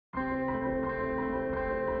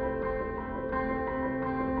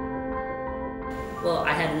Well,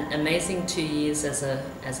 I had an amazing 2 years as a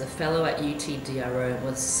fellow at UTDRO. It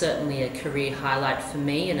was certainly a career highlight for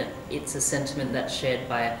me, and it's a sentiment that's shared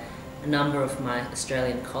by a number of my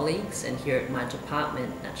Australian colleagues. And here at my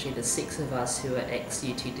department, actually the 6 of us who are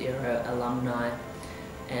ex-UTDRO alumni.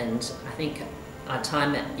 And I think our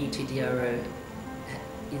time at UTDRO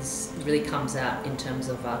really comes out in terms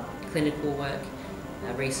of our clinical work,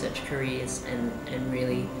 our research careers, and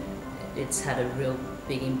really it's had a real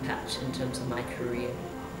big impact in terms of my career.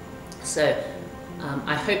 So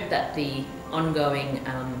I hope that the ongoing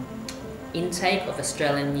intake of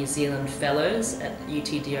Australian New Zealand Fellows at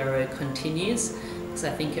UTDRO continues, because I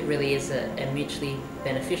think it really is a mutually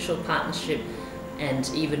beneficial partnership, and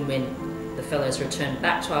even when the Fellows return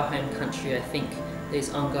back to our home country, I think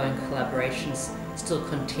these ongoing collaborations still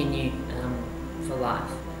continue for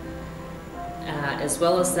life. As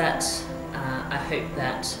well as that, I hope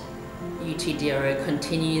that UTDRO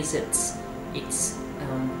continues its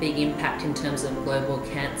big impact in terms of global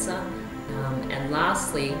cancer. And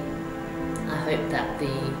lastly, I hope that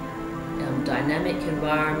the dynamic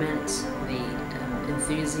environment, the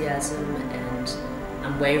enthusiasm and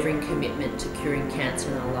unwavering commitment to curing cancer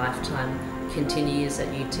in our lifetime continues at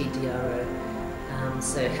UTDRO.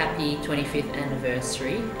 So happy 25th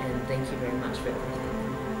anniversary, and thank you very much for everything.